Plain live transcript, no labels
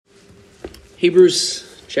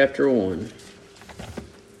Hebrews chapter 1.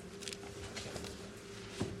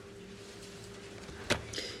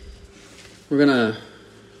 We're going to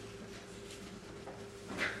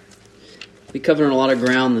be covering a lot of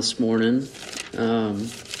ground this morning.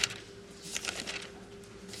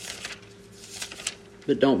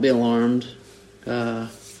 But don't be alarmed.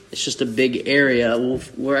 It's just a big area.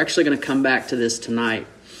 We're actually going to come back to this tonight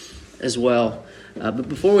as well. But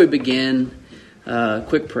before we begin,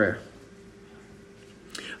 quick prayer.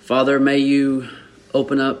 Father, may you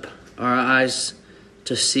open up our eyes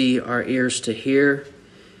to see, our ears to hear.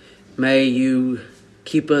 May you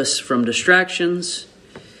keep us from distractions.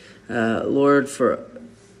 Lord, for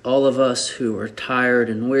all of us who are tired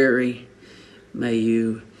and weary, may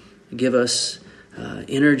you give us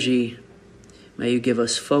energy. May you give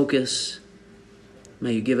us focus.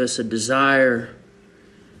 May you give us a desire.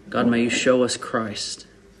 God, may you show us Christ.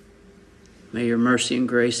 May your mercy and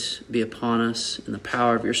grace be upon us in the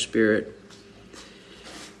power of your Spirit.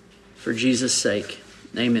 For Jesus' sake,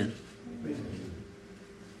 amen.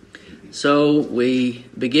 So we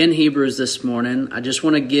begin Hebrews this morning. I just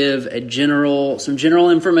want to give some general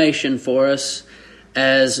information for us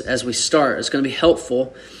as we start. It's going to be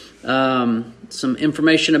helpful. Some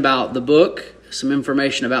information about the book, some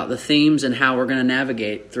information about the themes and how we're going to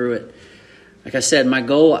navigate through it. Like I said, my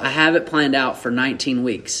goal, I have it planned out for 19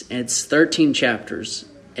 weeks. It's 13 chapters,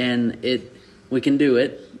 and we can do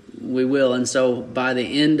it. We will. And so by the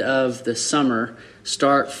end of the summer,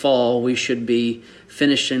 start fall, we should be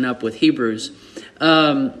finishing up with Hebrews.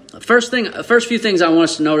 First few things I want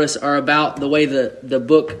us to notice are about the way the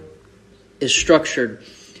book is structured.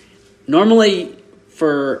 Normally,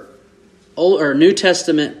 for Old or New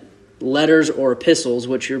Testament letters or epistles,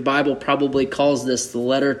 which your Bible probably calls this the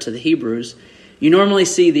letter to the Hebrews, you normally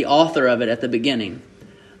see the author of it at the beginning.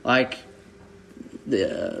 Like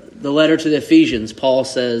the letter to the Ephesians, Paul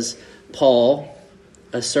says, Paul,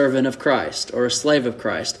 a servant of Christ, or a slave of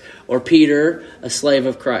Christ, or Peter, a slave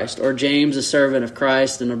of Christ, or James, a servant of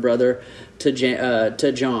Christ and a brother to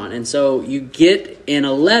John. And so you get in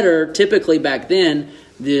a letter, typically back then,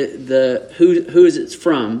 the who is it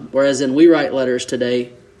from, whereas we write letters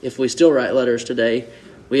today, if we still write letters today,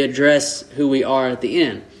 we address who we are at the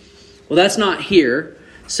end. Well, that's not here,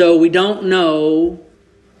 so we don't know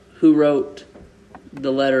who wrote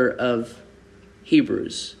the letter of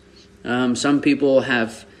Hebrews. Some people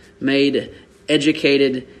have made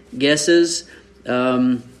educated guesses.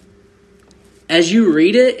 As you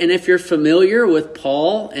read it, and if you're familiar with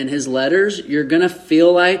Paul and his letters, you're going to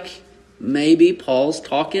feel like maybe Paul's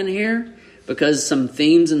talking here, because some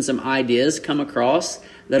themes and some ideas come across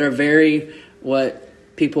that are very what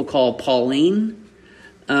people call Pauline.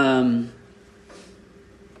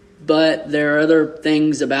 But there are other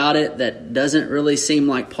things about it that doesn't really seem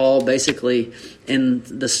like Paul, basically in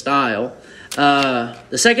the style.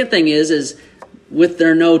 The second thing is with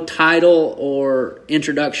there no title or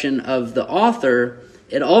introduction of the author,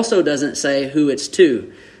 it also doesn't say who it's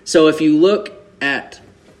to. So if you look at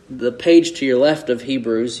the page to your left of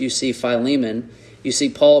Hebrews, you see Philemon, you see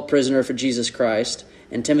Paul, prisoner for Jesus Christ,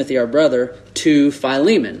 and Timothy, our brother, to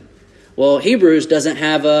Philemon. Well, Hebrews doesn't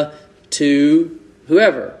have a to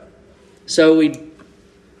whoever. So we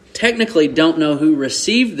technically don't know who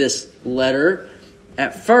received this letter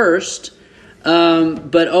at first,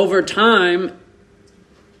 but over time,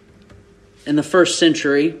 in the first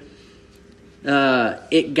century,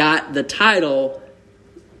 it got the title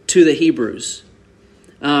to the Hebrews.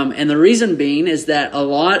 And the reason being is that a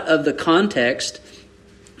lot of the context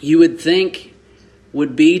you would think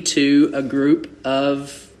would be to a group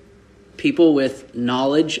of people with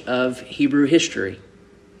knowledge of Hebrew history.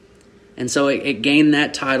 And so it gained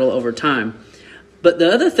that title over time. But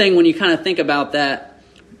the other thing when you kind of think about that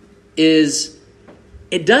is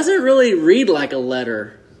it doesn't really read like a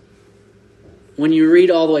letter when you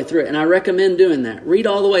read all the way through it. And I recommend doing that. Read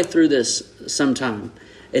all the way through this sometime.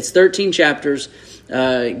 It's 13 chapters.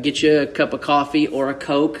 Get you a cup of coffee or a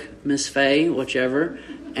Coke, Miss Faye, whichever,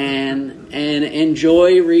 and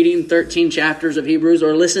enjoy reading 13 chapters of Hebrews,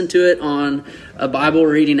 or listen to it on a Bible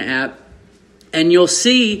reading app. And you'll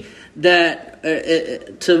see that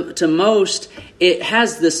to most, it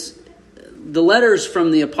has this, the letters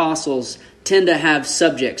from the apostles tend to have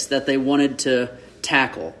subjects that they wanted to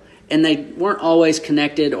tackle. And they weren't always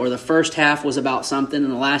connected, or the first half was about something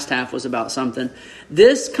and the last half was about something.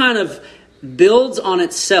 This kind of builds on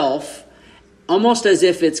itself almost as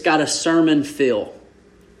if it's got a sermon feel.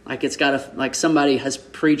 Like it's got like somebody has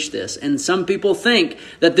preached this. And some people think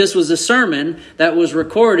that this was a sermon that was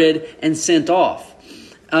recorded and sent off.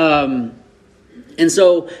 And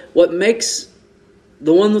so what makes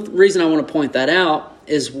the one reason I want to point that out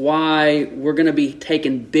is why we're going to be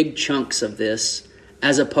taking big chunks of this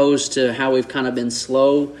as opposed to how we've kind of been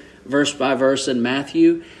slow verse by verse in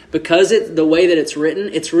Matthew. Because the way that it's written,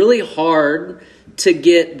 it's really hard to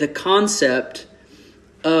get the concept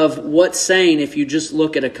of what's saying if you just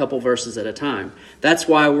look at a couple verses at a time. That's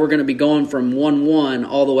why we're going to be going from 1:1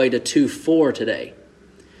 all the way to 2:4 today.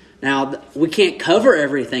 Now, we can't cover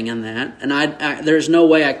everything in that, and there's no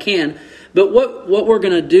way I can. But what we're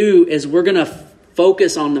going to do is we're going to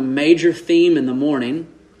focus on the major theme in the morning,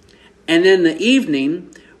 and then the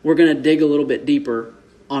evening, we're going to dig a little bit deeper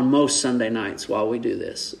on most Sunday nights while we do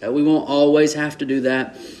this. We won't always have to do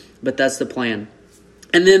that, but that's the plan.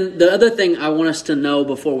 And then the other thing I want us to know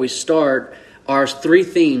before we start are 3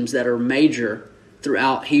 themes that are major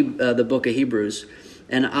throughout the book of Hebrews.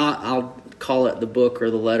 And I'll call it the book or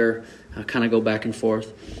the letter. I'll kind of go back and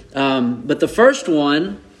forth. But the first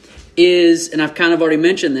one is, and I've kind of already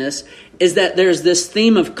mentioned this, is that there's this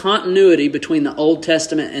theme of continuity between the Old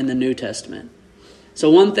Testament and the New Testament. So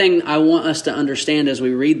one thing I want us to understand as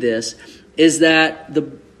we read this is that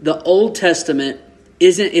the Old Testament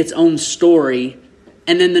isn't its own story,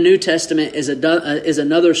 and then the New Testament is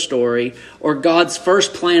another story, or God's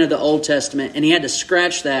first plan of the Old Testament, and he had to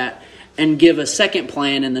scratch that and give a second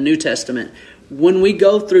plan in the New Testament. When we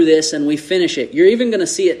go through this and we finish it, you're even going to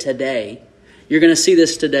see it today. You're going to see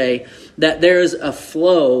this today, that there is a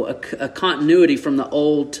flow, a continuity from the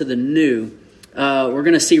old to the new. We're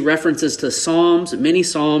going to see references to Psalms, many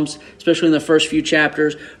Psalms, especially in the first few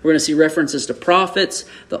chapters. We're going to see references to prophets,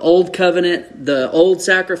 the Old Covenant, the old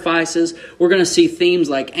sacrifices. We're going to see themes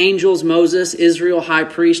like angels, Moses, Israel, high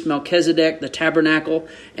priest, Melchizedek, the tabernacle,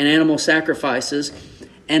 and animal sacrifices.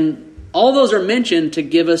 And all those are mentioned to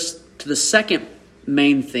give us to the second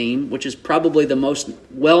main theme, which is probably the most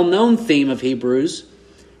well-known theme of Hebrews,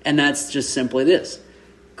 and that's just simply this: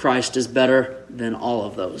 Christ is better than all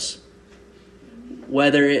of those.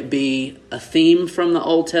 Whether it be a theme from the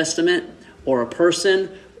Old Testament or a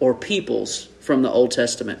person or peoples from the Old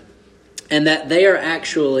Testament. And that they are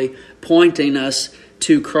actually pointing us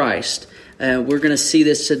to Christ. We're going to see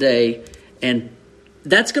this today. And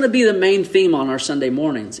that's going to be the main theme on our Sunday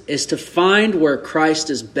mornings, is to find where Christ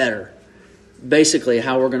is better. Basically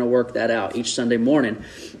how we're going to work that out each Sunday morning.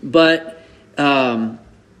 But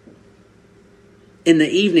in the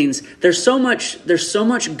evenings, there's so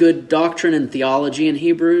much good doctrine and theology in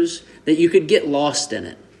Hebrews that you could get lost in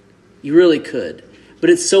it. You really could.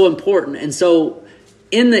 But it's so important. And so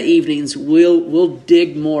in the evenings, we'll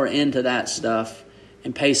dig more into that stuff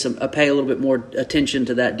and pay a little bit more attention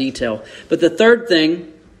to that detail. But the third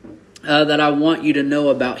thing that I want you to know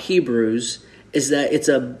about Hebrews is that it's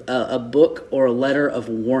a book or a letter of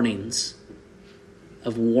warnings.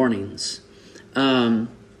 Of warnings. You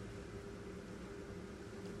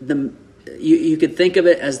could think of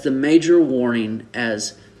it as the major warning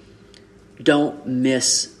as don't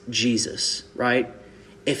miss Jesus, right?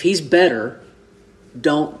 If he's better,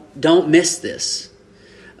 don't miss this.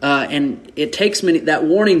 And it takes that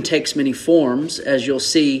warning takes many forms, as you'll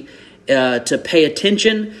see, to pay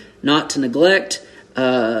attention, not to neglect,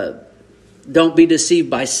 don't be deceived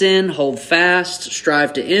by sin, hold fast,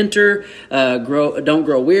 strive to enter, don't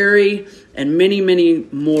grow weary, and many, many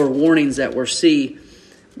more warnings that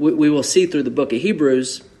we will see through the book of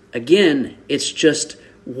Hebrews. Again, it's just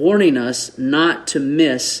warning us not to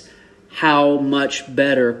miss how much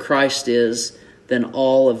better Christ is than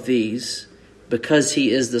all of these, because he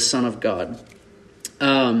is the Son of God.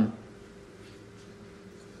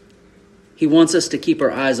 He wants us to keep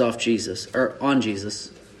our eyes on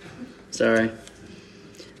Jesus. Sorry.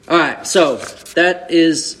 All right, so that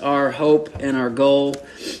is our hope and our goal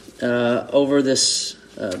over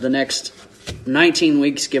the next 19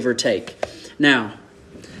 weeks, give or take. Now,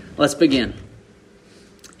 let's begin.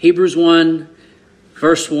 Hebrews 1,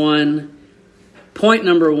 verse 1. Point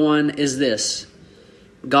number 1 is this: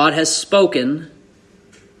 God has spoken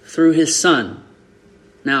through his Son.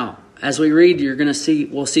 Now, as we read,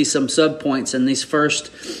 we'll see some subpoints in these first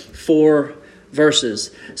 4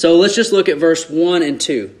 verses. So let's just look at verse 1 and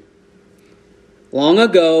 2. Long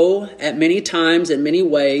ago, at many times and many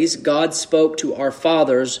ways, God spoke to our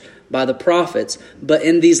fathers by the prophets, but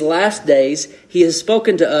in these last days, he has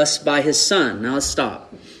spoken to us by his Son. Now let's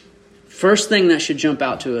stop. First thing that should jump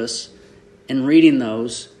out to us in reading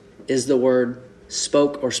those is the word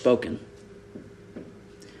spoke or spoken.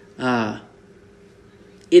 It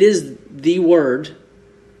is the word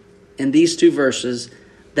in these 2 verses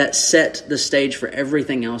that set the stage for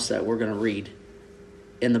everything else that we're going to read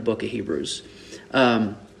in the book of Hebrews.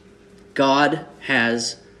 God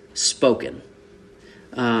has spoken.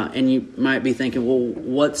 And you might be thinking, well,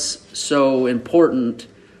 what's so important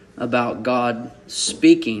about God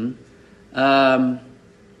speaking? Well,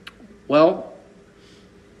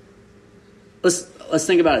 let's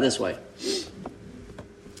think about it this way.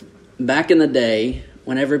 Back in the day,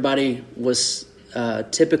 when everybody was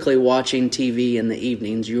typically watching TV in the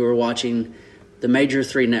evenings, you were watching the major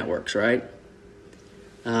 3 networks, right?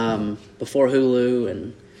 Before Hulu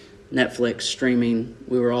and Netflix streaming,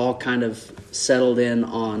 we were all kind of settled in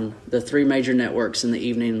on the 3 major networks in the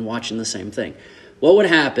evening and watching the same thing. What would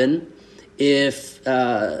happen if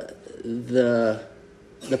the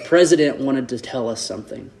president wanted to tell us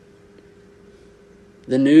something?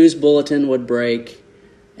 The news bulletin would break,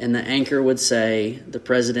 and the anchor would say, the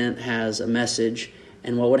president has a message,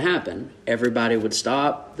 and what would happen? Everybody would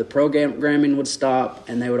stop, the programming would stop,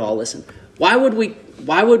 and they would all listen. Why would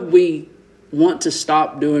we want to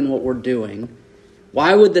stop doing what we're doing?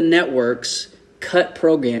 Why would the networks cut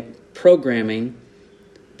programming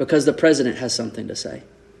because the president has something to say?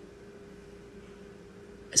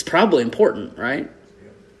 It's probably important, right?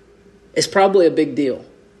 It's probably a big deal.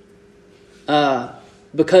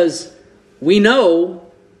 Because we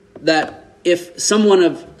know that if someone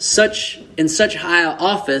in such high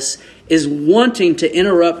office is wanting to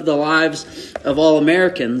interrupt the lives of all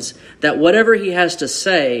Americans, that whatever he has to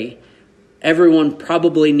say, everyone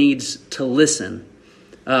probably needs to listen.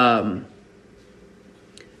 And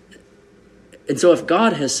so if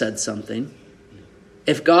God has said something,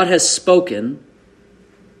 if God has spoken,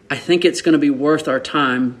 I think it's going to be worth our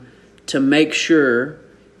time to make sure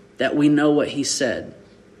that we know what he said,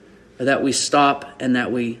 or that we stop and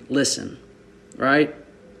that we listen, right?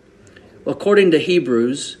 Well, according to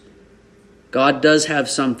Hebrews, God does have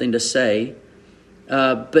something to say,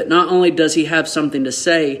 but not only does he have something to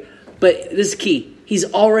say, but this is key, he's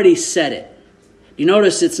already said it. You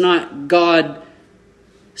notice it's not God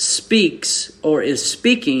speaks or is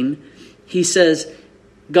speaking. He says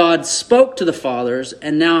God spoke to the fathers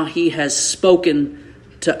and now he has spoken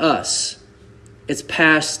to us. It's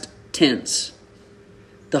past tense.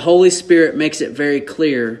 The Holy Spirit makes it very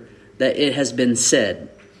clear that it has been said.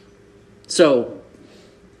 So,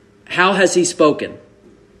 how has he spoken?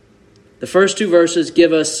 The first 2 verses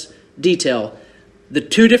give us detail. The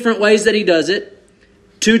 2 different ways that he does it,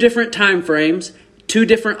 2 different time frames, 2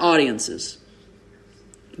 different audiences.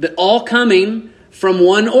 But all coming from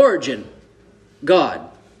one origin, God.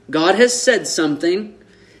 God has said something.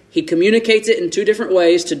 He communicates it in 2 different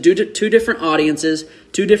ways to 2 different audiences,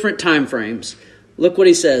 2 different time frames. Look what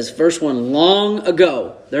he says. Verse 1, long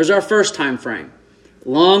ago. There's our first time frame.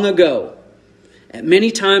 Long ago. At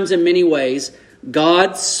many times in many ways,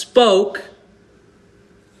 God spoke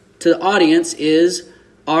to the audience is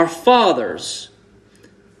our fathers.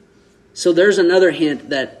 So there's another hint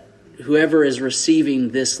that whoever is receiving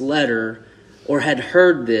this letter or had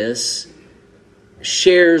heard this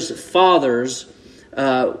shares fathers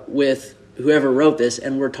with whoever wrote this,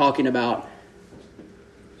 and we're talking about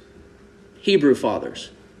Hebrew fathers,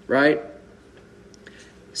 right?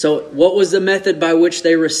 So what was the method by which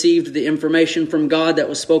they received the information from God that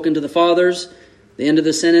was spoken to the fathers? The end of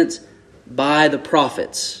the sentence, by the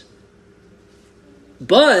prophets.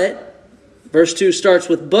 But, verse 2 starts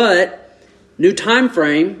with but, new time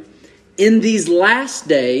frame, in these last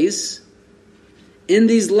days,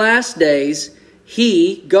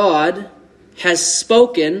 he, God, has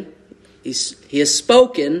spoken, he has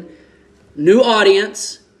spoken, new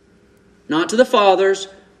audience, not to the fathers,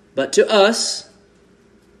 but to us,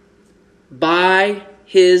 by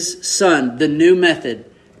his Son, the new method.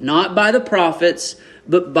 Not by the prophets,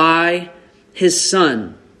 but by his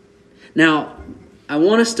Son. Now, I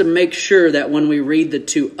want us to make sure that when we read the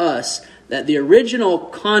to us, that the original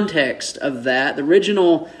context of that, the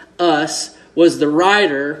original us, was the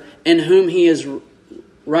writer and whom he is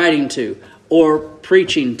writing to or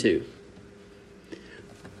preaching to.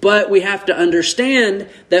 But we have to understand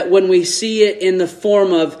that when we see it in the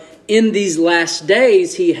form of in these last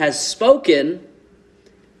days he has spoken,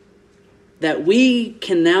 that we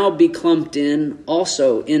can now be clumped in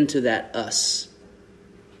also into that us.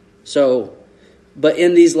 So, but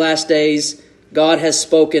in these last days, God has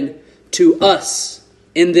spoken to us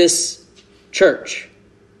in this church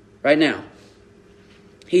right now.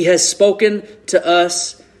 He has spoken to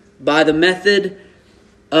us by the method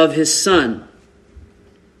of his Son.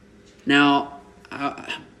 Now,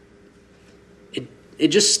 it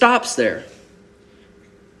just stops there.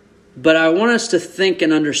 But I want us to think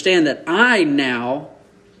and understand that I now,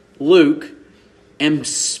 Luke, am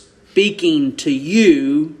speaking to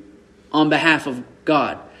you on behalf of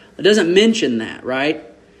God. It doesn't mention that, right?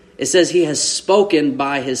 It says he has spoken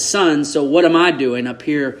by his Son. So what am I doing up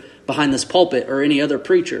here behind this pulpit or any other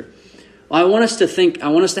preacher? Well, I want us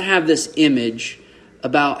to have this image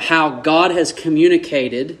about how God has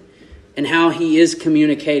communicated and how he is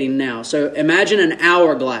communicating now. So imagine an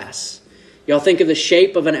hourglass. Y'all think of the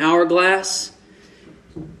shape of an hourglass?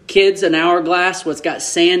 Kids, an hourglass, what's got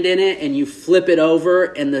sand in it, and you flip it over,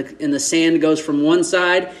 and the sand goes from one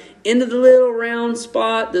side into the little round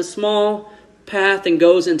spot, the small path, and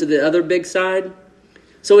goes into the other big side.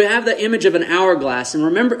 So we have the image of an hourglass, and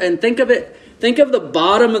remember, and think of the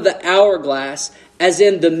bottom of the hourglass as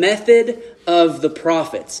in the method of the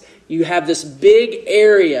prophets. You have this big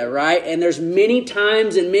area, right? And there's many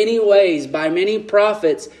times in many ways by many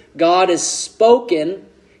prophets, God has spoken,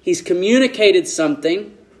 he's communicated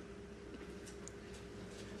something.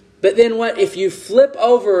 But then what if you flip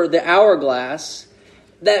over the hourglass,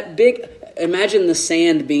 imagine the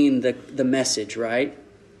sand being the message, right?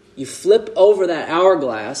 You flip over that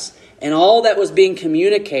hourglass, and all that was being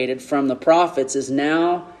communicated from the prophets is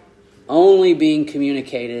now only being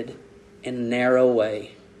communicated in a narrow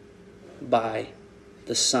way by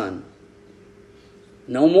the Son.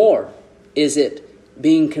 No more is it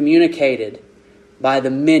being communicated by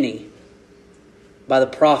the many, by the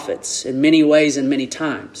prophets in many ways and many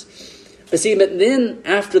times. But then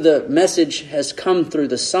after the message has come through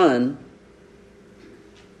the Son,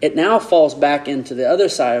 it now falls back into the other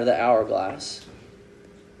side of the hourglass.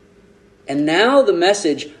 And now the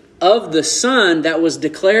message of the Son that was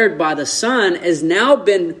declared by the Son has now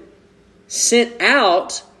been sent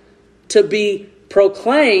out to be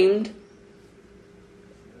proclaimed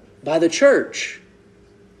by the church.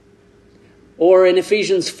 Or in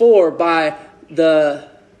Ephesians 4, by the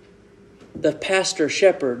pastor,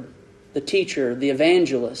 shepherd, the teacher, the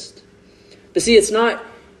evangelist. But see, it's not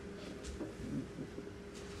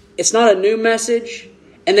a new message,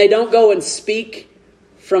 and they don't go and speak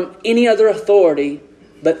from any other authority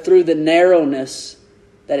but through the narrowness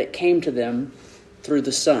that it came to them through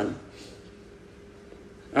the Son.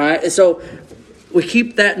 All right, and so we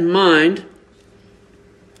keep that in mind.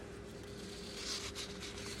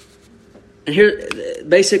 And here,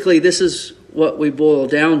 basically, this is what we boil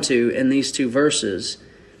down to in these two verses.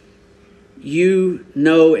 You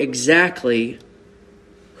know exactly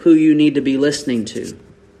who you need to be listening to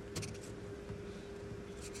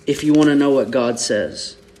if you want to know what God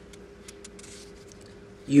says.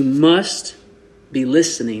 You must be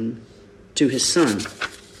listening to his Son.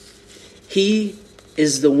 He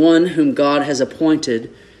is the one whom God has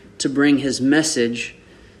appointed to bring his message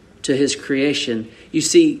to his creation. You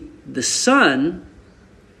see, the Son,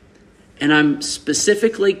 and I'm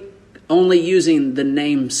specifically only using the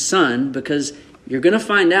name Son because you're going to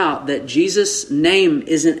find out that Jesus' name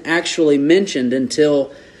isn't actually mentioned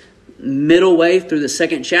until middle way through the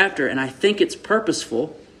second chapter, and I think it's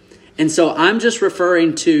purposeful. And so I'm just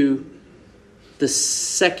referring to the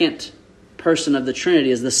second person of the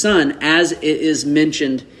Trinity as the Son, as it is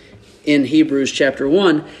mentioned in Hebrews chapter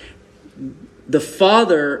 1. The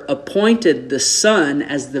Father appointed the Son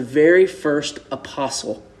as the very first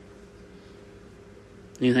apostle.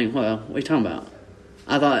 And you think, well, what are you talking about?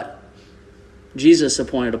 I thought Jesus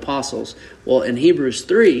appointed apostles. Well, in Hebrews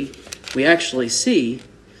 3, we actually see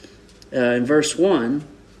in verse 1,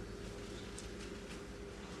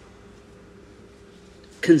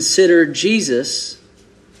 consider Jesus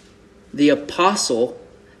the apostle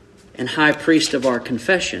and high priest of our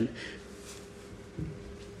confession.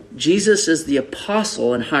 Jesus is the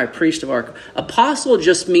apostle and high priest of our... Apostle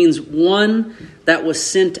just means one that was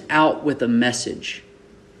sent out with a message.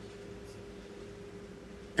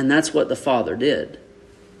 And that's what the Father did.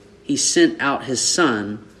 He sent out his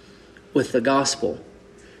Son with the gospel.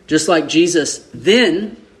 Just like Jesus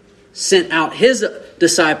then sent out his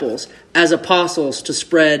disciples as apostles to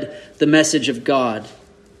spread the message of God.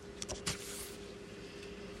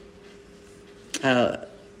 I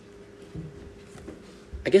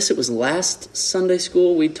guess it was last Sunday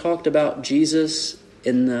school we talked about Jesus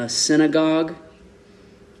in the synagogue,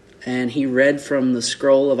 and he read from the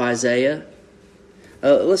scroll of Isaiah.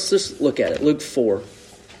 Let's just look at it. Luke 4.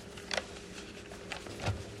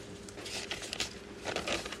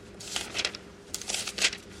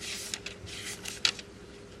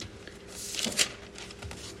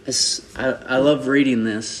 I love reading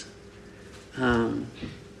this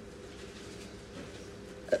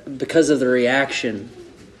because of the reaction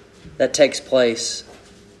that takes place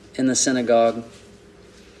in the synagogue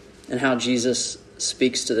and how Jesus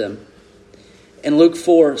speaks to them. In Luke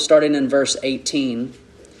 4, starting in verse 18,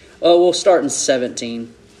 we'll start in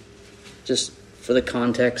 17, just for the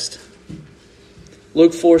context.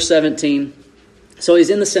 Luke 4:17 So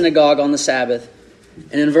he's in the synagogue on the Sabbath.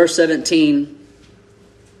 And in verse 17,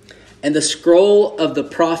 and the scroll of the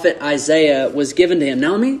prophet Isaiah was given to him.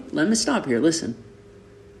 Now let me stop here. Listen.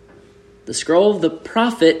 The scroll of the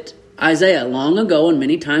prophet Isaiah. Long ago and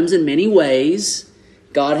many times in many ways,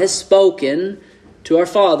 God has spoken to our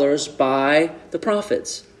fathers by the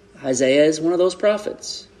prophets. Isaiah is one of those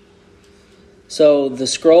prophets. So the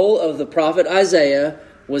scroll of the prophet Isaiah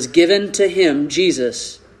was given to him,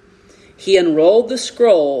 Jesus. He unrolled the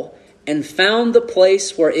scroll and found the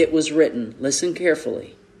place where it was written. Listen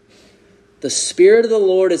carefully. The Spirit of the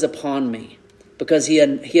Lord is upon me, because He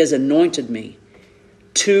has anointed me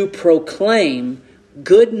to proclaim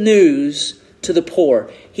good news to the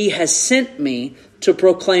poor. He has sent me to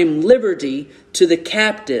proclaim liberty to the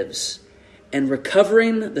captives and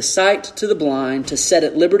recovering the sight to the blind, to set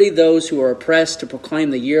at liberty those who are oppressed, to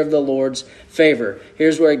proclaim the year of the Lord's favor.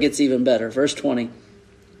 Here's where it gets even better. Verse 20.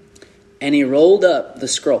 And he rolled up the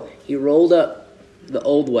scroll. He rolled up the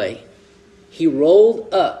old way. He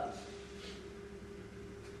rolled up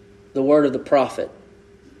the word of the prophet,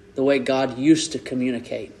 the way God used to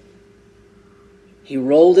communicate. He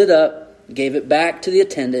rolled it up, gave it back to the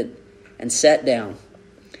attendant, and sat down.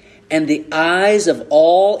 And the eyes of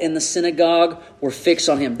all in the synagogue were fixed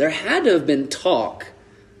on him. There had to have been talk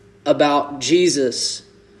about Jesus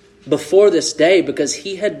before this day, because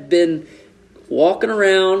he had been walking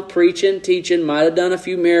around, preaching, teaching, might have done a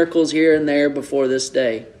few miracles here and there before this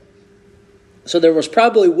day. So there was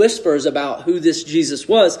probably whispers about who this Jesus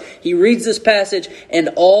was. He reads this passage, and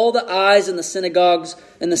all the eyes in the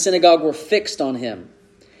synagogue were fixed on him.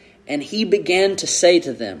 And he began to say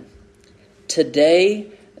to them,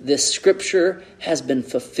 today this scripture has been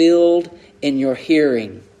fulfilled in your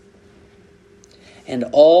hearing. And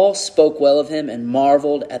all spoke well of him and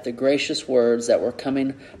marveled at the gracious words that were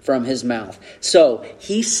coming from his mouth. So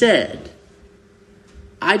he said,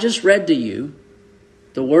 I just read to you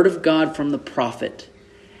the word of God from the prophet.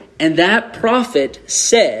 And that prophet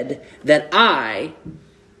said that I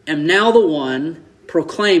am now the one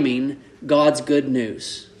proclaiming God's good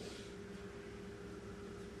news.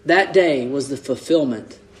 That day was the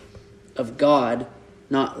fulfillment of God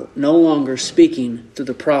no longer speaking through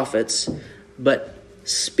the prophets, but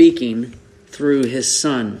speaking through his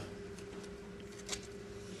Son.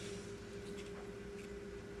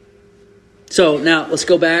 So now let's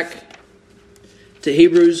go back to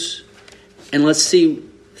Hebrews, and let's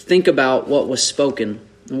think about what was spoken.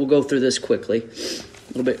 And we'll go through this quickly, a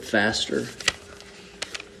little bit faster.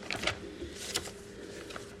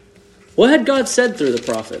 What had God said through the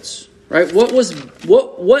prophets? Right?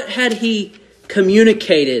 What had He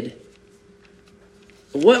communicated?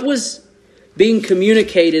 What was being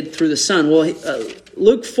communicated through the Son? Well,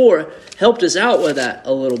 Luke 4 helped us out with that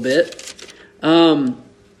a little bit.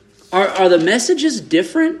 Are the messages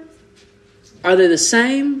different? Are they the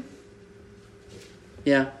same?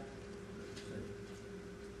 Yeah.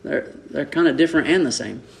 They're kind of different and the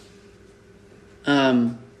same.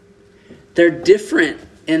 They're different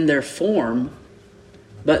in their form,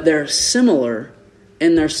 but they're similar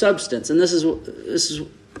in their substance. And this is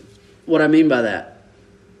what I mean by that.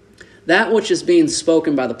 That which is being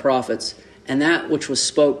spoken by the prophets and that which was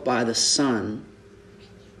spoke by the Son,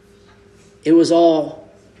 it was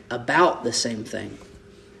all about the same thing.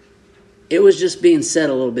 It was just being said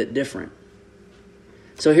a little bit different.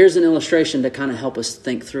 So here's an illustration to kind of help us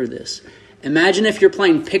think through this. Imagine if you're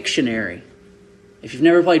playing Pictionary. If you've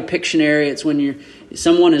never played Pictionary, it's when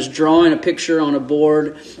someone is drawing a picture on a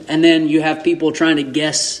board, and then you have people trying to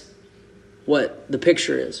guess what the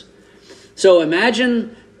picture is. So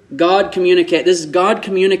imagine God communicate. This is God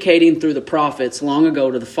communicating through the prophets long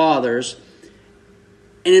ago to the fathers.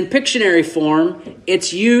 And in Pictionary form,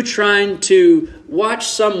 it's you trying to watch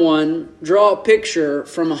someone draw a picture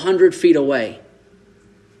from 100 feet away.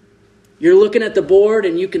 You're looking at the board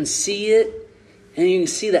and you can see it, and you can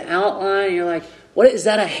see the outline, and you're like, what is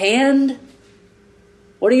that, a hand?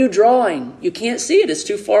 What are you drawing? You can't see it, it's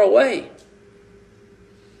too far away.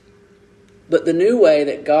 But the new way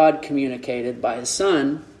that God communicated by His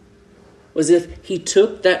Son was if He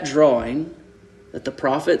took that drawing that the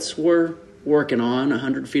prophets were working on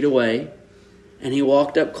 100 feet away, and He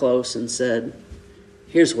walked up close and said,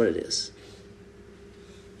 here's what it is.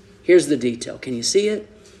 Here's the detail. Can you see it?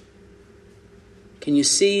 Can you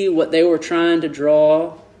see what they were trying to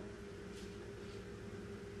draw?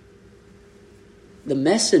 The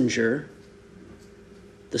messenger,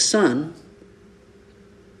 the Son,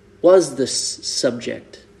 was the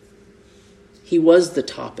subject. He was the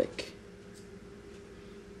topic.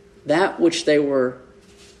 That which they were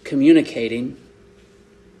communicating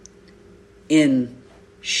in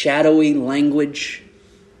shadowy language,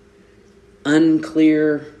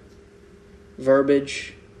 unclear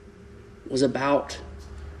verbiage was about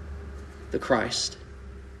the Christ.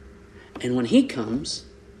 And when he comes,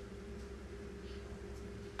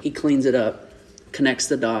 he cleans it up, connects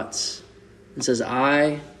the dots, and says,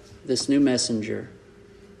 I, this new messenger,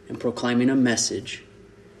 am proclaiming a message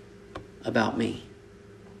about me,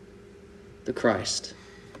 the Christ,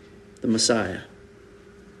 the Messiah.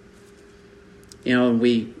 You know,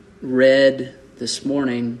 we read this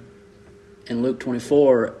morning in Luke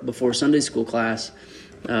 24, before Sunday school class,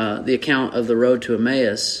 the account of the road to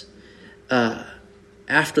Emmaus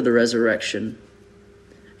after the resurrection.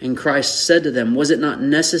 And Christ said to them, was it not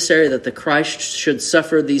necessary that the Christ should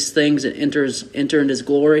suffer these things and enter into his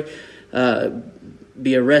glory,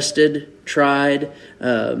 be arrested, tried,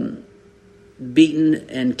 beaten,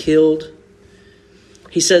 and killed?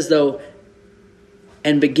 He says, though,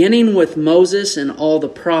 and beginning with Moses and all the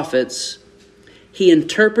prophets, he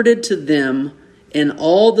interpreted to them in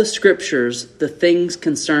all the scriptures the things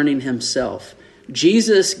concerning himself.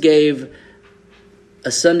 Jesus gave a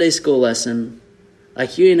Sunday school lesson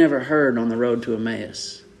like you ain't never heard on the road to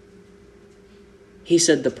Emmaus. He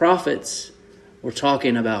said the prophets were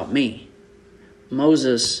talking about me.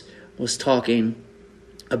 Moses was talking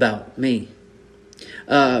about me.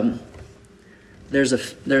 There's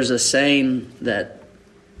a saying that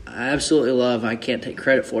I absolutely love. I can't take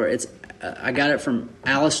credit for it. I got it from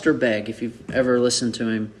Alistair Begg, if you've ever listened to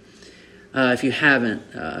him. If you haven't,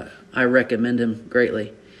 I recommend him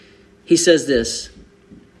greatly. He says this: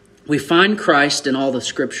 we find Christ in all the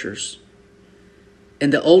scriptures. In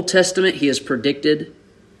the Old Testament, he is predicted.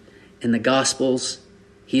 In the Gospels,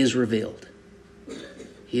 he is revealed.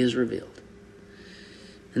 He is revealed.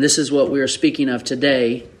 And this is what we are speaking of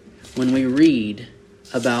today when we read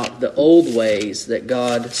about the old ways that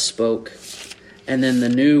God spoke and then the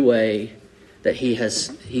new way that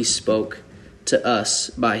he spoke to us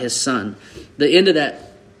by his Son. The end of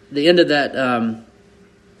that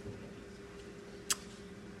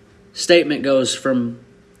statement goes from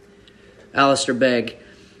Alistair Begg.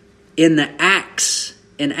 In Acts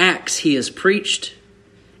he is preached.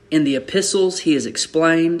 In the epistles he is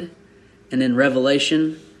explained. And in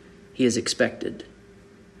Revelation he is expected.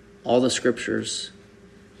 All the scriptures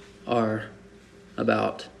are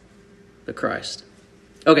about the Christ.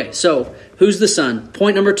 Okay, so who's the Son?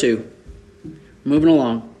 Point number 2. Moving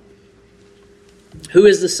along. Who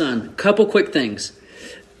is the Son? Couple quick things.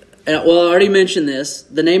 Well, I already mentioned this.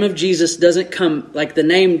 The name of Jesus doesn't come, like the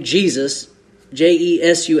name Jesus,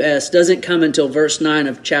 Jesus, doesn't come until verse 9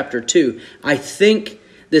 of chapter 2. I think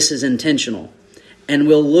this is intentional. And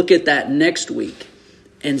we'll look at that next week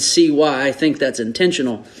and see why I think that's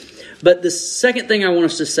intentional. But the second thing I want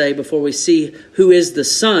us to say before we see who is the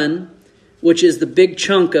Son, which is the big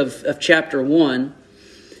chunk of chapter 1,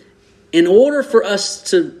 in order for us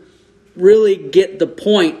to really get the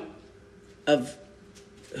point of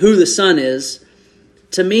who the Son is,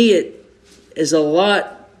 to me it is a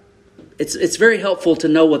lot, it's very helpful to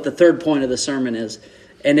know what the third point of the sermon is.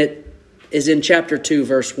 And it is in chapter 2,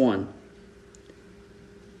 verse 1.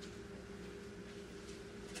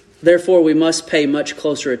 Therefore, we must pay much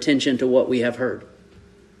closer attention to what we have heard.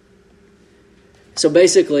 So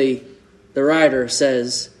basically, the writer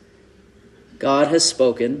says, God has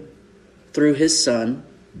spoken through his Son.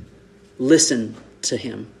 Listen to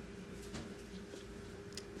him.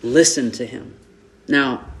 Listen to him.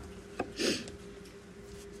 Now, if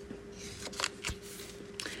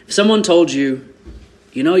someone told you,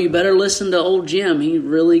 you better listen to old Jim. He's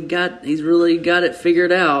really got it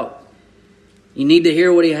figured out. You need to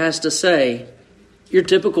hear what he has to say. Your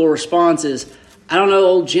typical response is, I don't know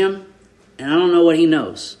old Jim, and I don't know what he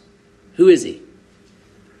knows. Who is he?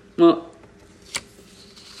 Well,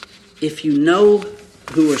 if you know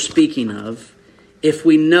who we're speaking of, if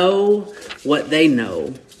we know what they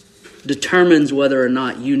know, determines whether or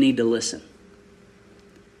not you need to listen.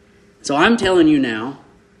 So I'm telling you now,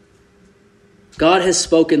 God has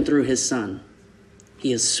spoken through his Son.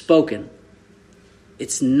 He has spoken.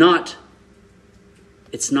 It's not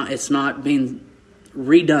being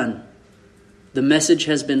redone. The message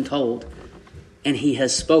has been told, and he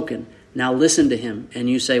has spoken. Now listen to him. And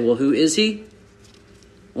you say, well, who is he?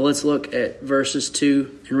 Well, let's look at verses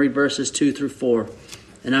 2 and read verses 2 through 4.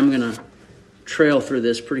 And I'm going to trail through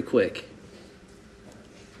this pretty quick.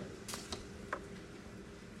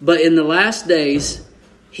 But in the last days,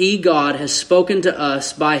 he, God, has spoken to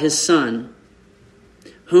us by his Son,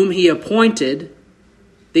 whom he appointed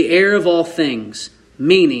the heir of all things.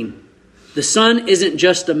 Meaning, the Son isn't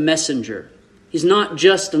just a messenger. He's not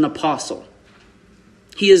just an apostle.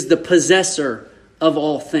 He is the possessor of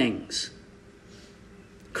all things.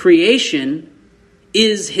 Creation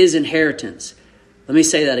is his inheritance. Let me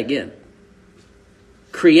say that again.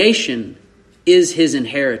 Creation is his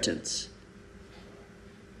inheritance.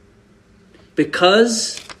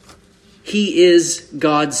 Because he is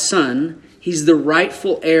God's son, he's the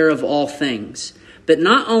rightful heir of all things. But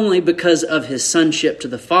not only because of his sonship to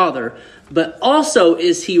the Father, but also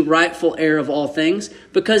is he rightful heir of all things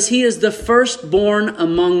because he is the firstborn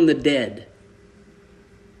among the dead,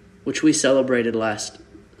 which we celebrated last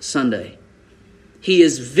Sunday. He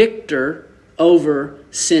is victor over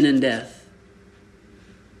sin and death.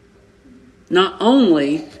 Not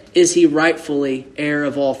only is he rightfully heir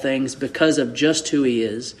of all things because of just who he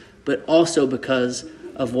is, but also because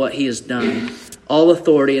of what he has done. All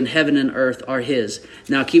authority in heaven and earth are his.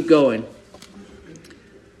 Now keep going.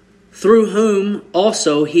 Through whom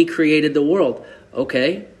also he created the world.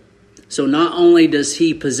 Okay, so not only does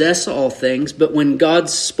he possess all things, but when God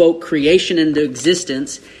spoke creation into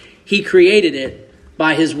existence, he created it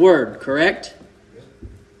by his word, correct?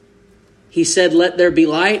 He said, let there be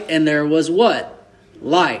light, and there was what?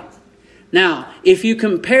 Light. Now, if you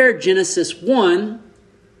compare Genesis 1,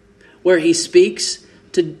 where he speaks,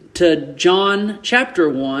 to John chapter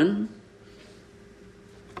 1,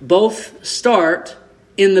 both start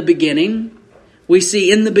in the beginning. We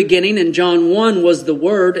see in the beginning in John 1 was the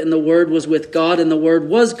Word, and the Word was with God, and the Word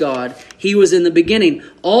was God. He was in the beginning.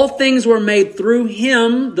 All things were made through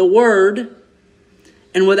him, the Word,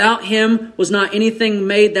 and without him was not anything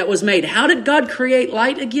made that was made. How did God create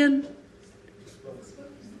light again?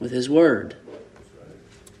 With his Word.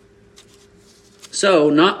 So,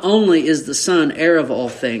 not only is the Son heir of all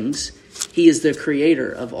things, he is the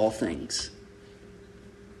creator of all things.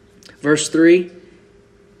 Verse 3,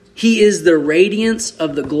 he is the radiance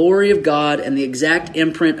of the glory of God and the exact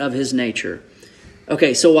imprint of his nature.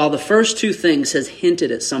 Okay, so while the first two things has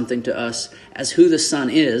hinted at something to us as who the Son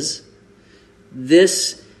is,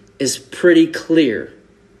 this is pretty clear.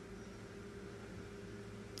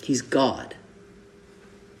 He's God.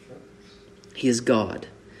 He is God.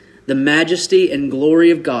 The majesty and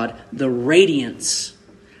glory of God, the radiance,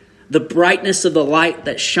 the brightness of the light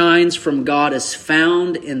that shines from God is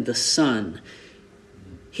found in the Son.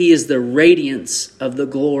 He is the radiance of the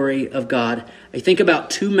glory of God. I think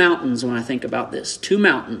about two mountains when I think about this. Two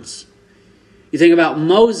mountains. You think about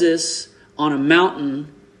Moses on a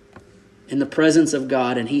mountain in the presence of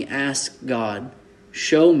God, and he asked God,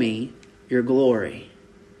 show me your glory.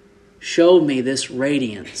 Show me this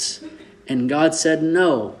radiance. And God said,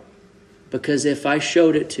 no, because if I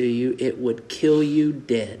showed it to you, it would kill you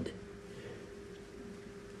dead.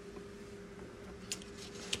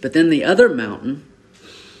 But then the other mountain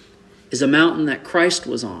is a mountain that Christ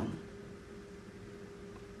was on.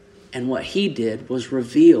 And what he did was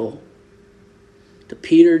reveal to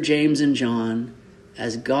Peter, James, and John,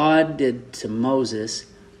 as God did to Moses,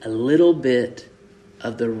 a little bit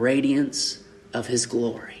of the radiance of his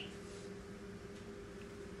glory.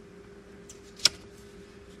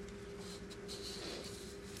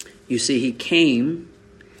 You see, he came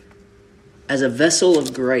as a vessel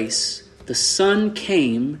of grace. The Son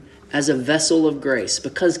came as a vessel of grace.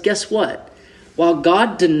 Because guess what? While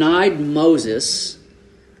God denied Moses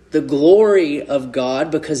the glory of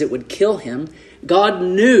God because it would kill him, God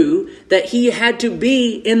knew that he had to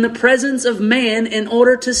be in the presence of man in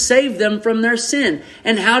order to save them from their sin.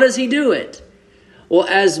 And how does he do it? Well,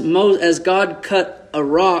 as God cut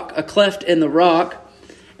a cleft in the rock,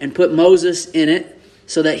 and put Moses in it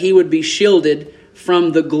so that he would be shielded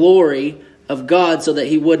from the glory of God so that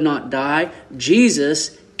he would not die,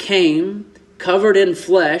 Jesus came covered in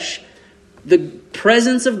flesh, the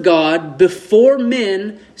presence of God before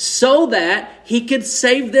men, so that he could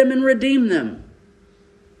save them and redeem them.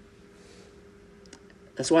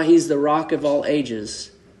 That's why he's the rock of all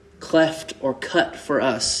ages, cleft or cut for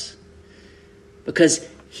us. Because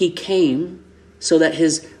he came so that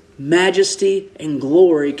his majesty and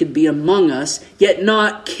glory could be among us, yet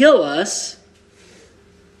not kill us,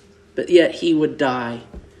 but yet he would die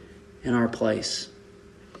in our place.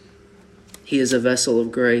 He is a vessel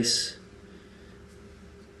of grace.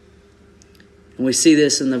 And we see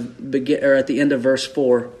this in at the end of verse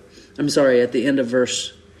 4. At the end of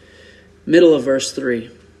middle of verse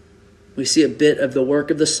 3. We see a bit of the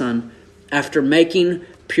work of the Son after making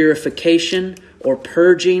purification or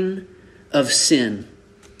purging of sin.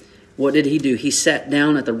 What did he do? He sat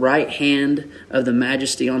down at the right hand of the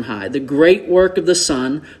Majesty on high. The great work of the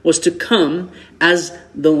Son was to come as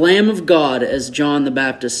the Lamb of God, as John the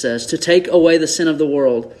Baptist says, to take away the sin of the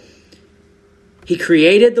world. He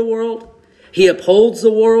created the world. He upholds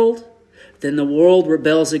the world. Then the world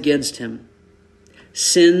rebels against him.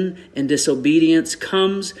 sin and disobedience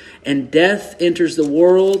comes, and death enters the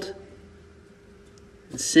world,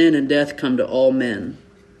 and sin and death come to all men.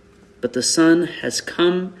 But the Son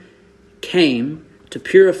came to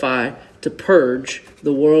purify, to purge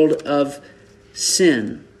the world of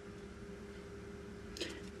sin.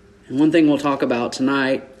 And one thing we'll talk about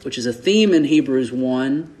tonight, which is a theme in Hebrews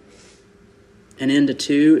 1 and into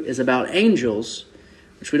 2, is about angels,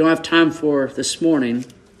 which we don't have time for this morning,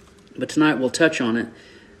 but tonight we'll touch on it.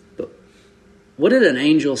 But what did an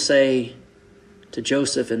angel say to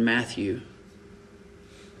Joseph and Matthew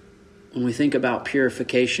when we think about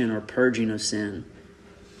purification or purging of sin?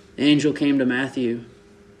 The angel came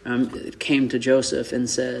to Joseph and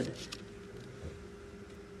said,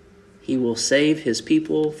 He will save His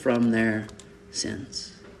people from their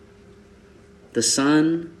sins. The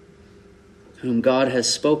Son, whom God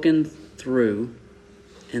has spoken through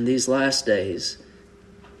in these last days,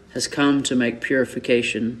 has come to make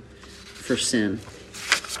purification for sin.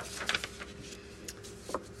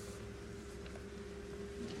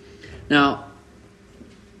 Now,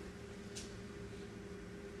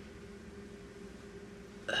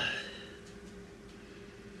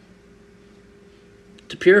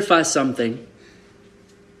 to purify something,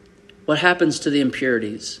 what happens to the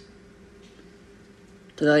impurities?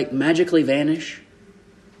 Do they magically vanish?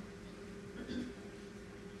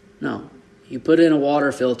 No. You put in a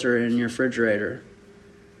water filter in your refrigerator.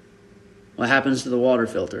 What happens to the water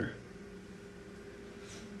filter?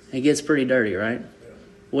 It gets pretty dirty, right?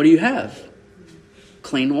 What do you have?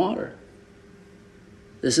 Clean water.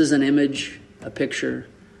 This is an image, a picture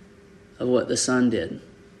of what the Son did.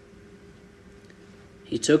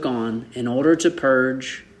 He took on, in order to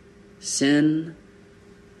purge sin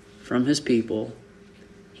from His people,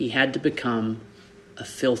 He had to become a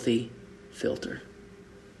filthy filter.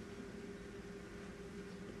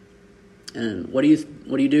 And what do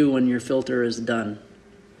you do when your filter is done?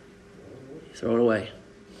 You throw it away.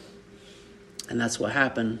 And that's what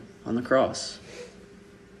happened on the cross.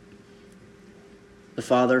 The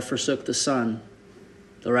Father forsook the Son.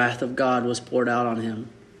 The wrath of God was poured out on Him.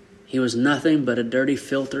 He was nothing but a dirty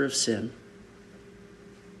filter of sin.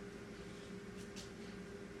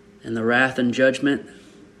 And the wrath and judgment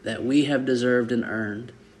that we have deserved and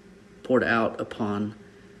earned poured out upon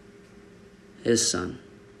His Son,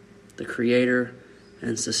 the Creator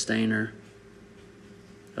and Sustainer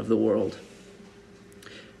of the world.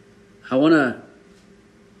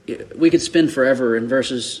 We could spend forever in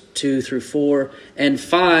verses 2 through 4 and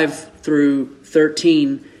 5 through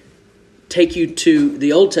 13, take you to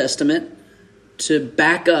the Old Testament to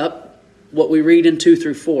back up what we read in 2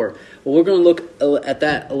 through 4. Well, we're going to look at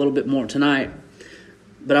that a little bit more tonight.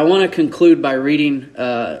 But I want to conclude by reading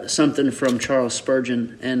something from Charles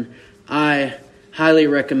Spurgeon. And I highly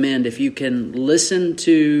recommend, if you can listen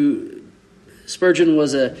to... Spurgeon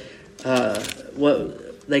was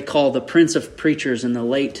what they call the Prince of Preachers in the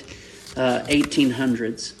late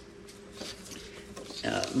 1800s.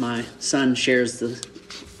 My son shares the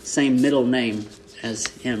same middle name as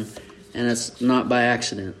him, and it's not by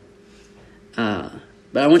accident. But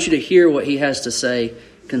I want you to hear what he has to say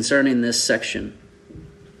concerning this section.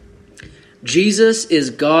 Jesus is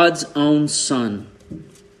God's own Son.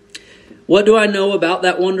 What do I know about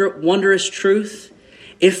that wondrous truth?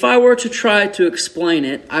 If I were to try to explain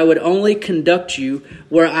it, I would only conduct you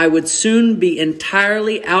where I would soon be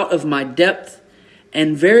entirely out of my depth,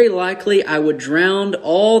 and very likely I would drown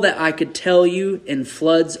all that I could tell you in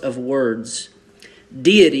floods of words.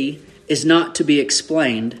 Deity is not to be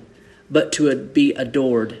explained, but to be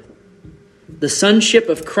adored. The sonship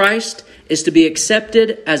of Christ is to be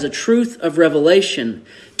accepted as a truth of revelation,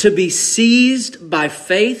 to be seized by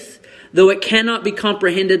faith, though it cannot be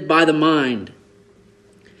comprehended by the mind.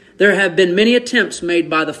 There have been many attempts made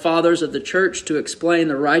by the fathers of the church to explain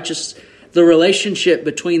the relationship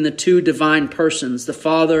between the two divine persons, the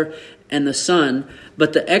Father and the Son,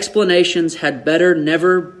 but the explanations had better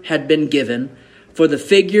never had been given, for the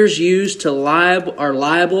figures used are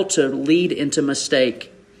liable to lead into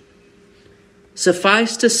mistake.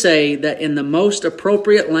 Suffice to say that in the most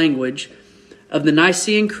appropriate language of the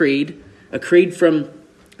Nicene Creed, a creed from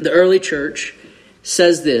the early church,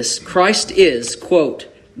 says this: Christ is, quote,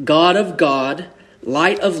 God of God,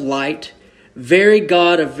 light of light, very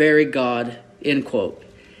God of very God, end quote.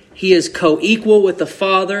 He is co-equal with the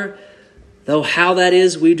Father, though how that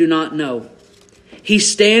is we do not know. He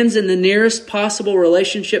stands in the nearest possible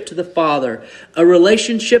relationship to the Father, a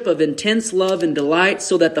relationship of intense love and delight,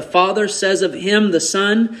 so that the Father says of him, the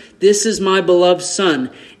Son, "This is my beloved Son."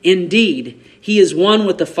 Indeed, he is one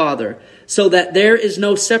with the Father, so that there is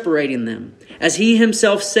no separating them. As he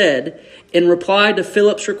himself said in reply to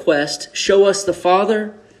Philip's request, "Show us the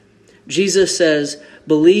Father," Jesus says,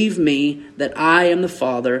 "Believe me that I am the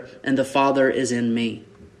Father and the Father is in me."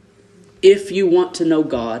 If you want to know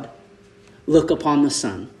God, look upon the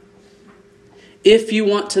Son. If you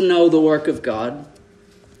want to know the work of God,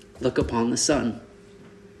 look upon the Son.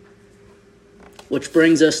 Which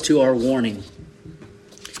brings us to our warning.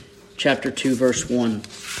 Chapter 2, verse 1.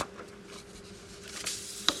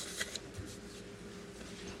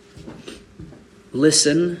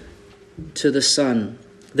 Listen to the Son.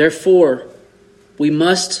 Therefore, we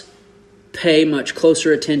must pay much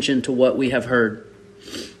closer attention to what we have heard,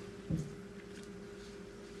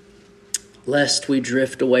 lest we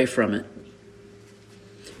drift away from it.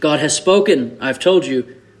 God has spoken. I've told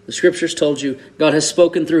you. The Scriptures told you. God has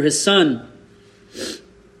spoken through His Son.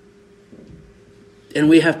 And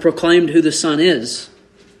we have proclaimed who the Son is.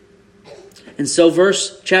 And so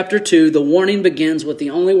chapter 2, the warning begins with the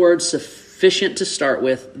only word sufficient to start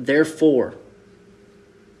with, therefore.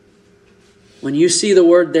 When you see the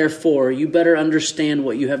word therefore, you better understand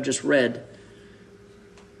what you have just read.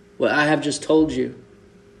 What I have just told you.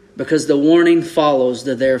 Because the warning follows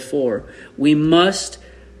the therefore. We must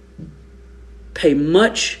pay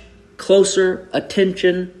much closer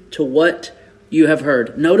attention to what you have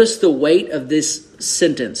heard. Notice the weight of this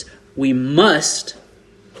sentence. We must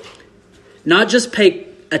not just pay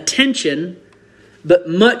attention, but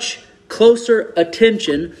much closer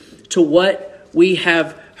attention to what we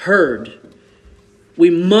have heard. We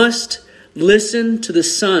must listen to the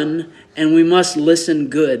Son, and we must listen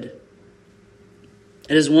good.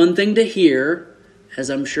 It is one thing to hear, as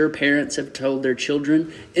I'm sure parents have told their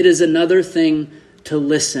children. It is another thing to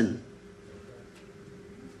listen.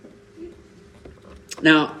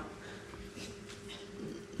 Now,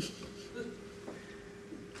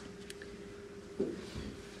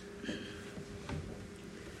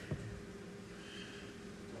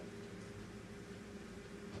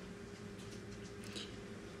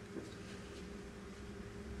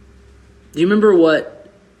 do you remember what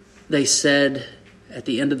they said at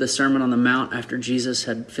the end of the Sermon on the Mount after Jesus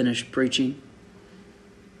had finished preaching?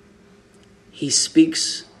 He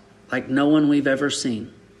speaks like no one we've ever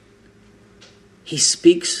seen. He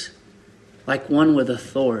speaks like one with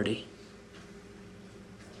authority.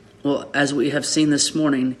 Well, as we have seen this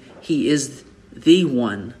morning, He is the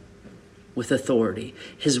one with authority.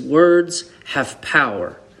 His words have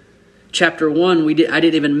power. Chapter 1, I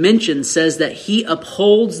didn't even mention, says that He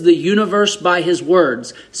upholds the universe by His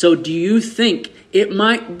words. So do you think it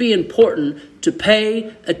might be important to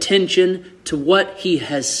pay attention to what He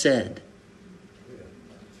has said?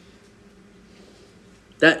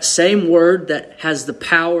 That same word that has the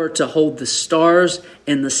power to hold the stars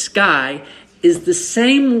in the sky is the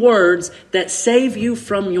same words that save you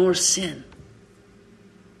from your sin.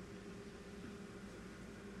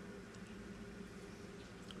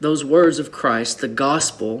 Those words of Christ, the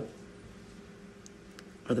gospel,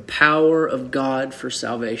 are the power of God for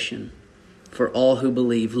salvation for all who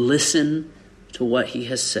believe. Listen to what He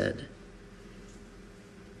has said.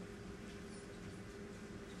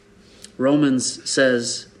 Romans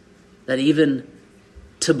says that even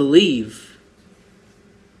to believe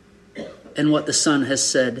in what the Son has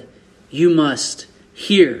said, you must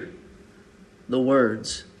hear the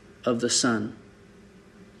words of the Son.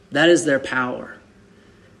 That is their power.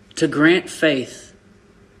 To grant faith,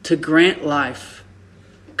 to grant life,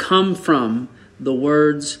 come from the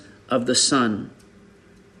words of the Son.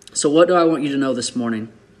 So what do I want you to know this morning?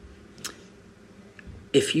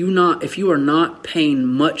 If you are not paying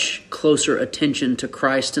much closer attention to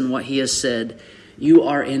Christ and what He has said, you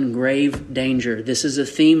are in grave danger. This is a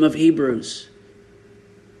theme of Hebrews.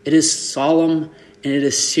 It is solemn and it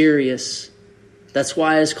is serious. That's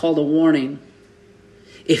why it's called a warning.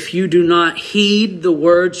 If you do not heed the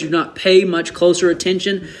words, do not pay much closer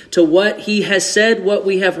attention to what He has said, what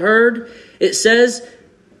we have heard, it says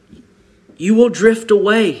you will drift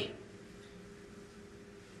away.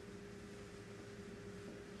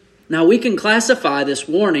 Now, we can classify this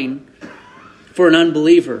warning for an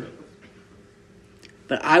unbeliever.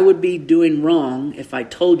 But I would be doing wrong if I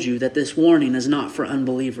told you that this warning is not for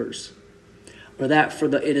unbelievers. Or that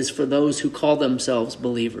it is for those who call themselves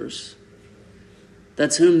believers.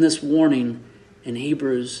 That's whom this warning in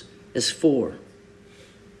Hebrews is for.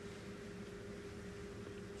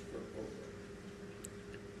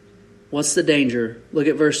 What's the danger? Look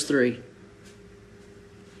at verse 3.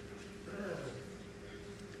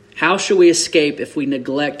 How shall we escape if we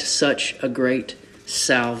neglect such a great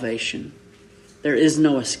salvation? There is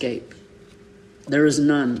no escape. There is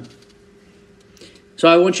none. So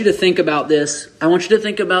I want you to think about this. I want you to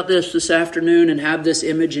think about this afternoon and have this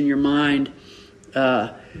image in your mind.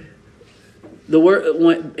 The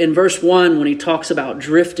word in verse 1, when he talks about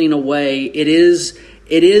drifting away, it is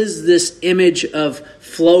this image of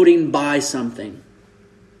floating by something.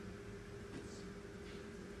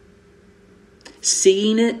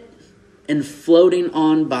 Seeing it and floating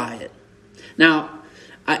on by it. Now,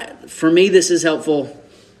 for me, this is helpful.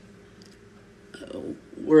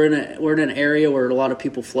 We're in an area where a lot of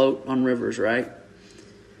people float on rivers, right?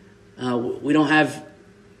 We don't have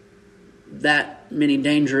that many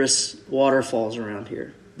dangerous waterfalls around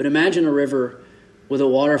here. But imagine a river with a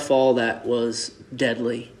waterfall that was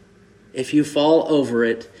deadly. If you fall over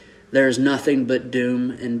it, there's nothing but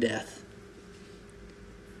doom and death.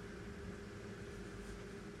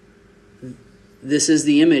 This is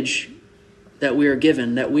the image that we are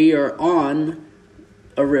given, that we are on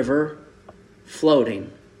a river floating.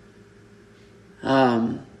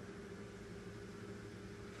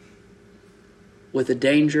 With a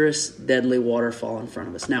dangerous, deadly waterfall in front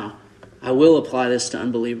of us. Now, I will apply this to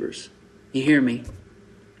unbelievers. You hear me?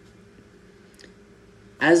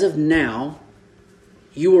 As of now,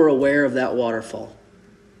 you are aware of that waterfall.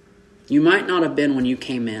 You might not have been when you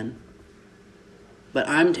came in, but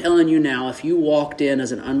I'm telling you now, if you walked in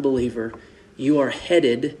as an unbeliever, you are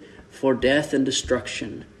headed for death and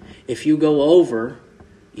destruction. If you go over,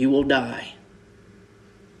 you will die.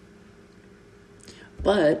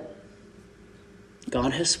 But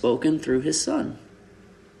God has spoken through His Son.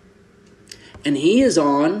 And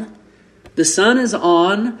the Son is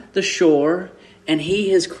on the shore, and He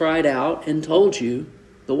has cried out and told you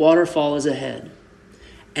the waterfall is ahead.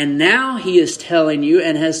 And now He is telling you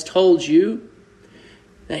and has told you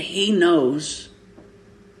that He knows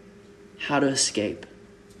how to escape.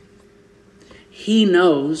 He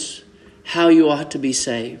knows how you ought to be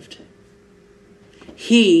saved.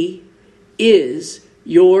 He is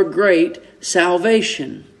your great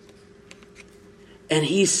salvation. And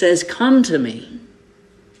He says, come to me.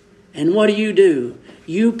 And what do?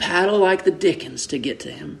 You paddle like the dickens to get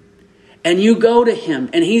to Him. And you go to Him.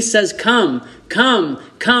 And He says, come, come,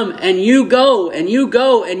 come. And you go, and you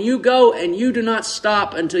go, and you go. And you do not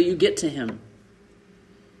stop until you get to Him.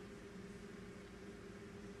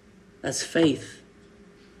 That's faith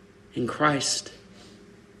in Christ.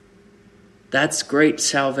 That's great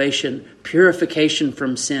salvation, purification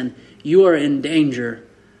from sin. You are in danger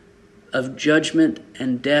of judgment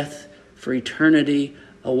and death for eternity.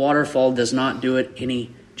 A waterfall does not do it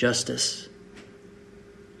any justice.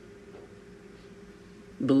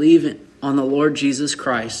 Believe on the Lord Jesus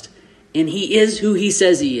Christ, and He is who He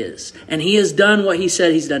says He is, and He has done what He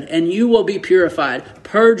said He's done, and you will be purified,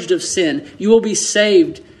 purged of sin. You will be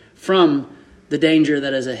saved from the danger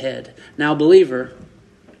that is ahead. Now, believer,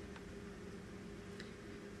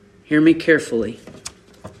 hear me carefully.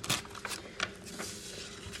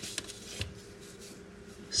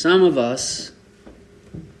 Some of us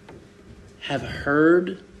have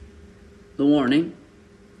heard the warning,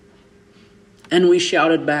 and we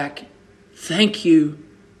shouted back, thank you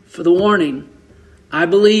for the warning. I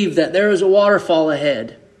believe that there is a waterfall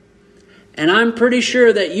ahead, and I'm pretty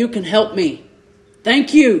sure that you can help me.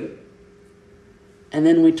 Thank you. And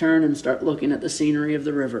then we turn and start looking at the scenery of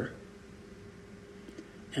the river.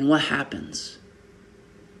 And what happens?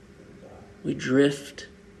 We drift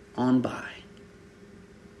on by.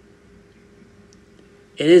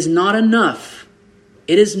 It is not enough.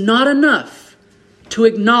 It is not enough to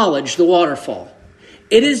acknowledge the waterfall.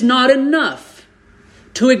 It is not enough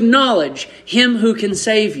to acknowledge Him who can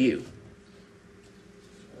save you.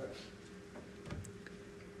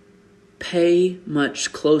 Pay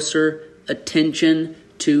much closer attention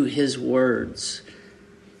to His words.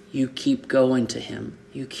 You keep going to Him.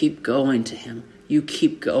 You keep going to Him. You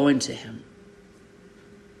keep going to Him.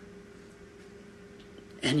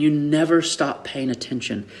 And you never stop paying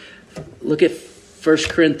attention. Look at 1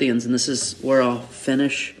 Corinthians, and this is where I'll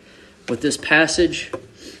finish with this passage.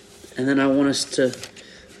 And then I want us to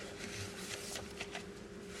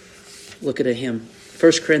look at a hymn.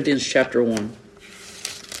 1 Corinthians chapter 1.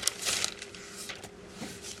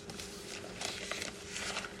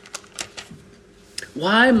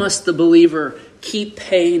 Why must the believer keep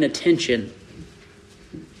paying attention?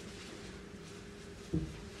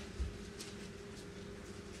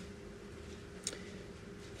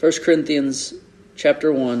 First Corinthians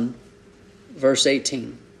chapter 1, verse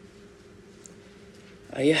 18.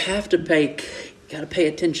 You got to pay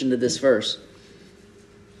attention to this verse.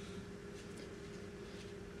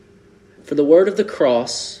 For the word of the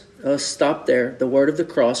cross, stop there. The word of the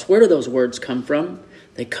cross. Where do those words come from?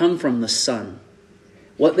 They come from the Son.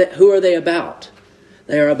 Who are they about?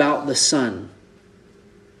 They are about the Son.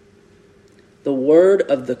 The word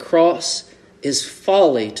of the cross is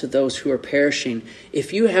folly to those who are perishing.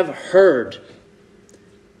 If you have heard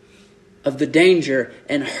of the danger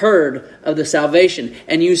and heard of the salvation,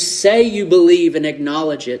 and you say you believe and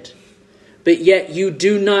acknowledge it, but yet you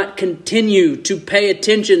do not continue to pay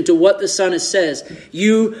attention to what the Son says,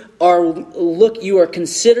 you are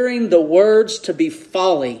considering the words to be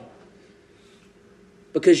folly,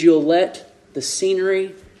 because you'll let the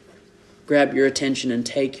scenery grab your attention and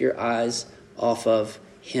take your eyes off of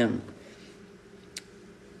Him.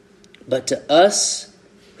 But to us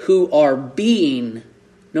who are being,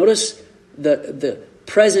 notice the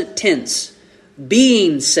present tense,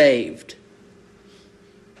 being saved.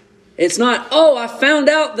 It's not, oh, I found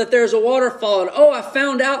out that there's a waterfall, and oh, I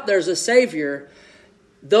found out there's a Savior.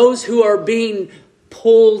 Those who are being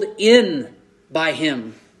pulled in by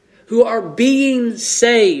Him, who are being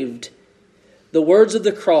saved. The words of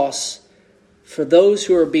the cross, for those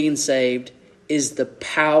who are being saved, is the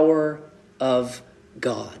power of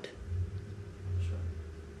God.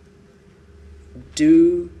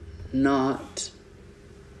 Do not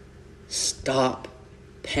stop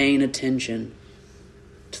paying attention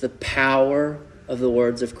to the power of the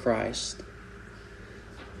words of Christ.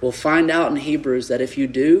 We'll find out in Hebrews that if you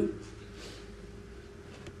do,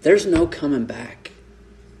 there's no coming back.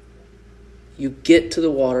 You get to the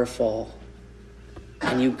waterfall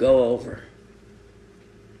and you go over.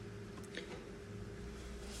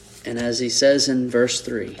 And as he says in verse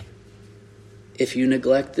 3, if you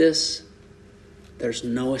neglect this, there's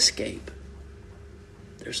no escape.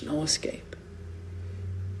 There's no escape.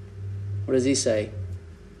 What does he say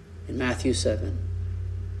in Matthew 7?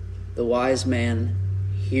 The wise man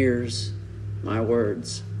hears my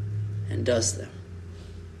words and does them.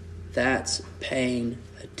 That's paying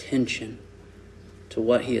attention to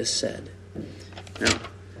what he has said. Now,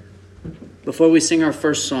 before we sing our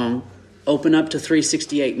first song, open up to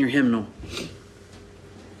 368 in your hymnal.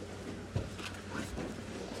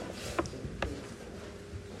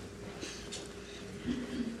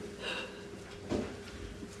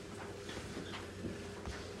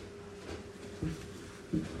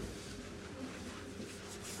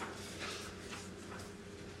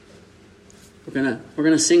 We're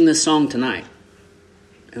gonna sing this song tonight,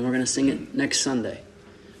 and we're gonna sing it next Sunday.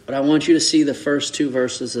 But I want you to see the first two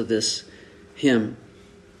verses of this hymn.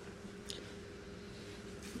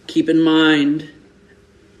 Keep in mind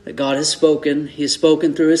that God has spoken. He has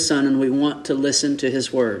spoken through His Son, and we want to listen to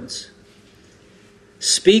His words.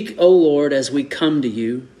 Speak, O Lord, as we come to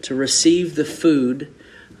you to receive the food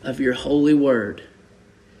of your holy word.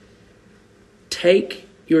 Take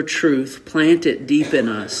your truth, plant it deep in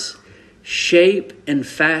us. Shape and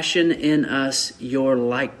fashion in us your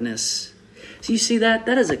likeness. So you see that?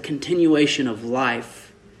 That is a continuation of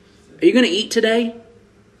life. Are you going to eat today?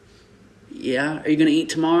 Yeah. Are you going to eat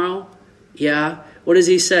tomorrow? Yeah. What does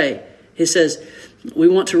he say? He says, we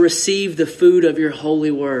want to receive the food of your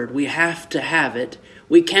holy word. We have to have it.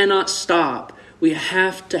 We cannot stop. We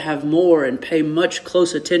have to have more and pay much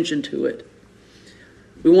close attention to it.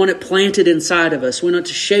 We want it planted inside of us. We want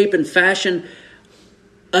to shape and fashion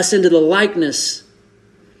us into the likeness,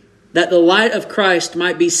 that the light of Christ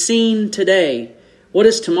might be seen today. What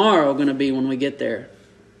is tomorrow going to be when we get there?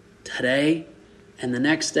 Today, and the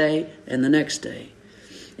next day, and the next day.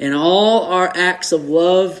 In all our acts of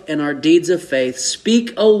love and our deeds of faith,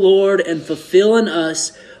 speak, O Lord, and fulfill in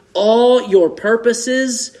us all your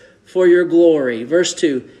purposes for your glory. Verse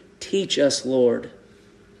 2, teach us, Lord,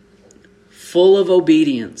 full of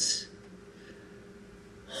obedience,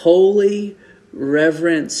 holy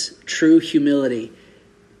reverence, true humility.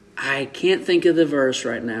 I can't think of the verse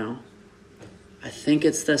right now. I think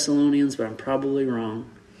it's Thessalonians, but I'm probably wrong.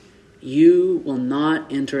 You will not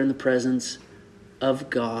enter in the presence of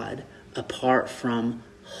God apart from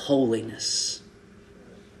holiness.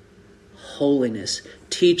 Holiness.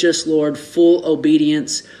 Teach us, Lord, full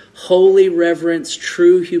obedience, holy reverence,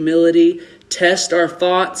 true humility. Test our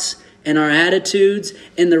thoughts and our attitudes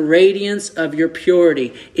in the radiance of your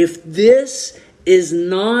purity. If this is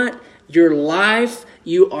not your life,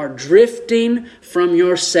 you are drifting from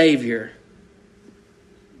your Savior.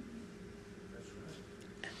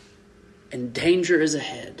 And danger is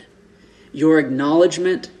ahead. Your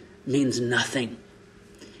acknowledgement means nothing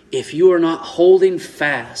if you are not holding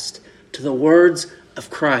fast to the words of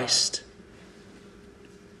Christ.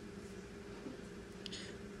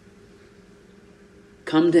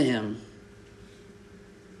 Come to Him.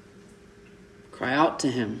 Cry out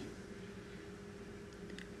to Him.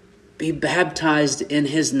 Be baptized in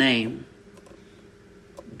His name.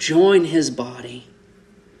 Join His body.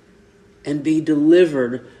 and be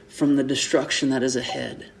delivered from the destruction that is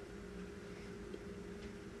ahead.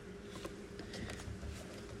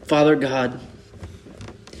 Father God,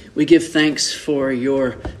 we give thanks for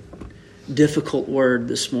your difficult word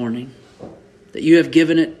this morning, that you have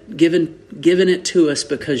given it to us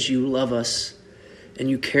because you love us and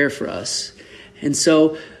you care for us. And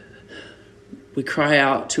so we cry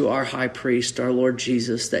out to our high priest, our Lord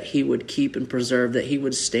Jesus, that he would keep and preserve, that he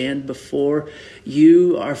would stand before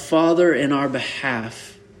you, our Father, in our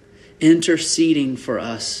behalf, interceding for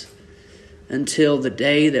us until the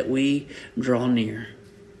day that we draw near.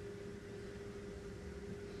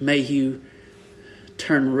 May you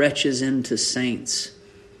turn wretches into saints.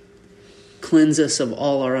 Cleanse us of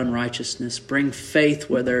all our unrighteousness. Bring faith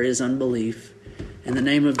where there is unbelief. In the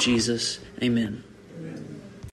name of Jesus, amen.